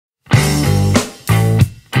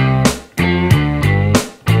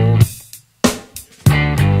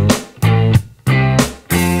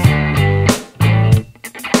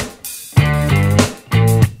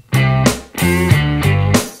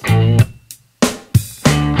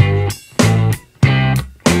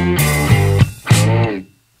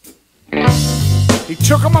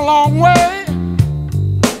took him a long way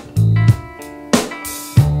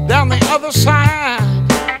down the other side.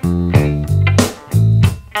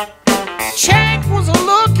 Chank was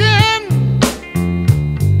looking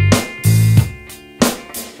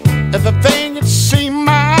at the thing that seemed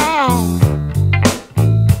mild.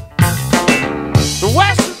 The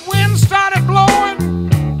western wind started blowing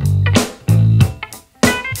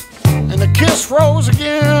and the kiss rose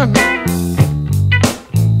again.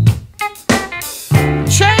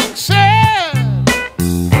 Chank said,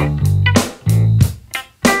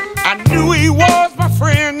 I knew he was my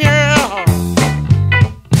friend, yeah.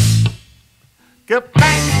 Give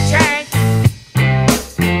thanks to Chank.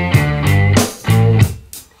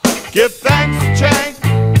 Give thanks to Chank.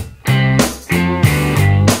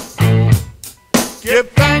 Give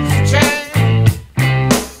thanks to Chank.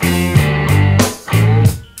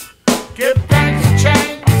 Give thanks to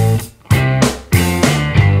Chank.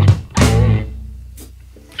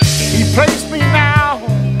 He placed me now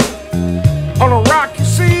on a rocky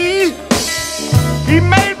sea. He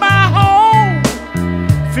made my home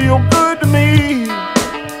feel good to me.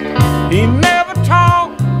 He never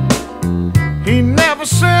talked, he never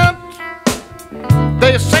sent.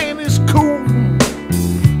 They're saying he's cool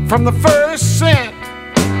from the first cent.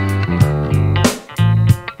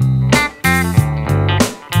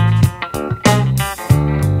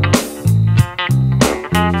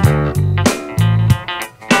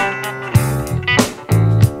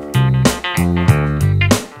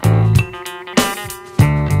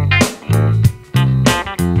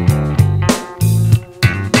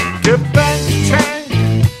 Give thanks to Chank.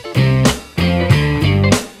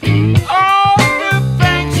 Oh, give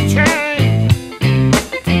thanks to Chank.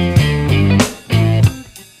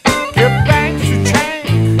 Give thanks to Chank.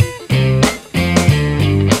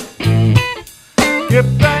 Give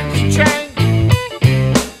thanks to Chank.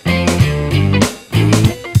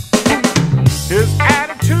 His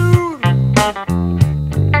attitude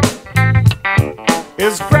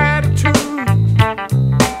is gratitude.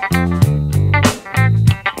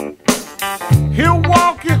 He'll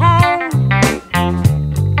walk you home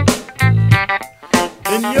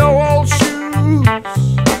in your old shoes,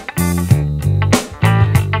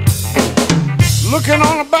 looking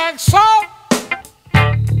on the back saw.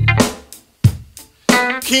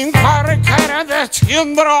 King Caracara, that's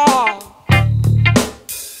him, bro.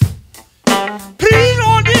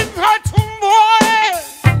 Primo di Fatumboe,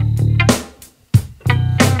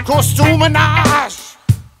 costume nash.